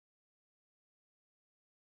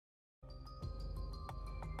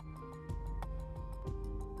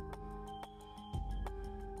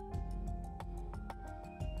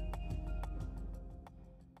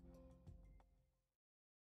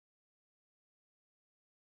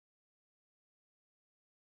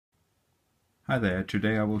Hi there,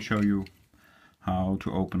 today I will show you how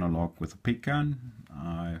to open a lock with a pick gun.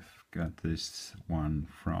 I've got this one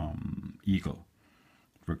from Eagle.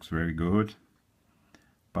 It works very good,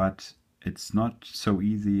 but it's not so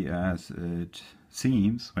easy as it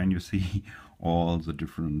seems when you see all the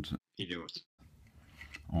different videos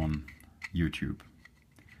on YouTube.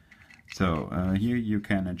 So here you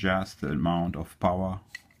can adjust the amount of power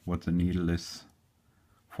what the needle is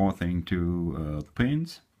forcing to the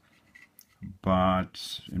pins.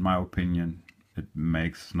 But in my opinion it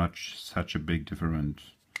makes not such a big difference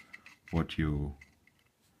what you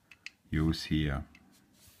use here.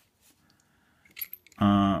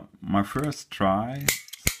 My first try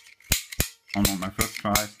I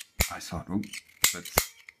thought, oh, that's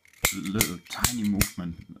a little tiny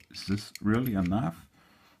movement, is this really enough?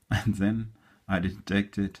 And then I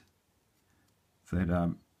detected that I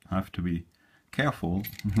have to be careful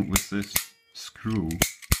with this screw.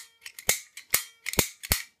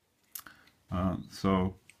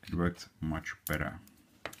 So it works much better.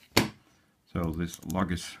 So this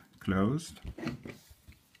lock is closed.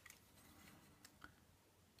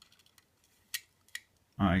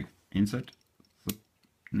 I insert the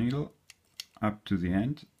needle up to the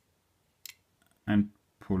end and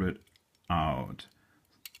pull it out.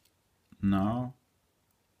 Now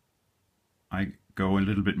I go a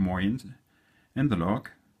little bit more in the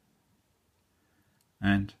lock,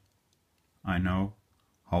 and I know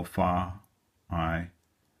how far I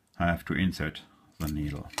have to insert the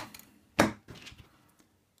needle.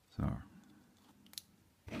 So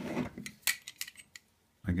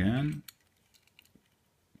again,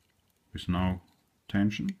 with no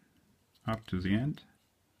tension, up to the end,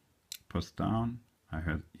 press down, I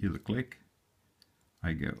hear the click,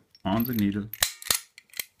 I go on the needle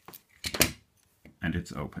and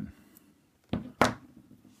it's open.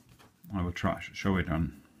 I will try to show it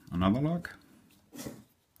on another lock.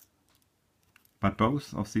 But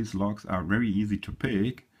both of these locks are very easy to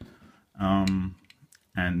pick, and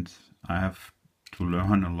I have to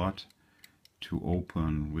learn a lot to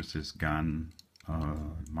open with this gun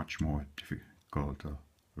much more difficult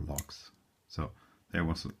locks. So there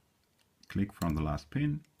was a click from the last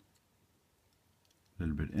pin, a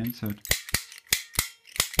little bit insert,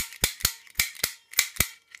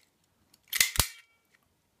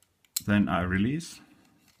 then I release,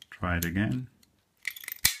 try it again.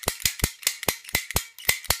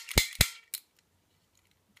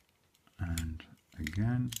 And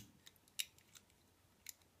again.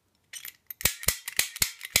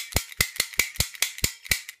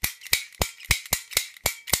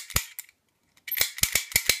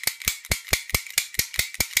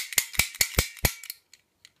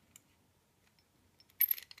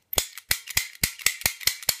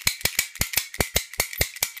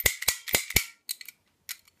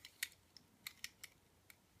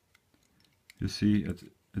 You see,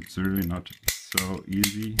 it's really not so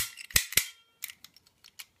easy.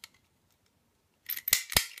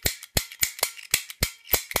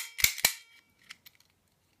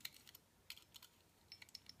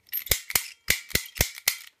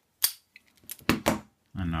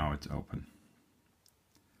 And now it's open.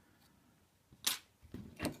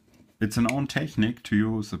 It's an own technique to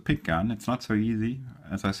use a pick gun. It's not so easy,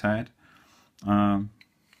 as I said, but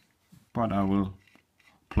I will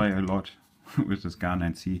play a lot with this gun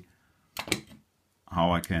and see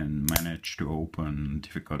how I can manage to open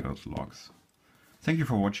difficult locks. Thank you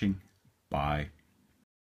for watching. Bye.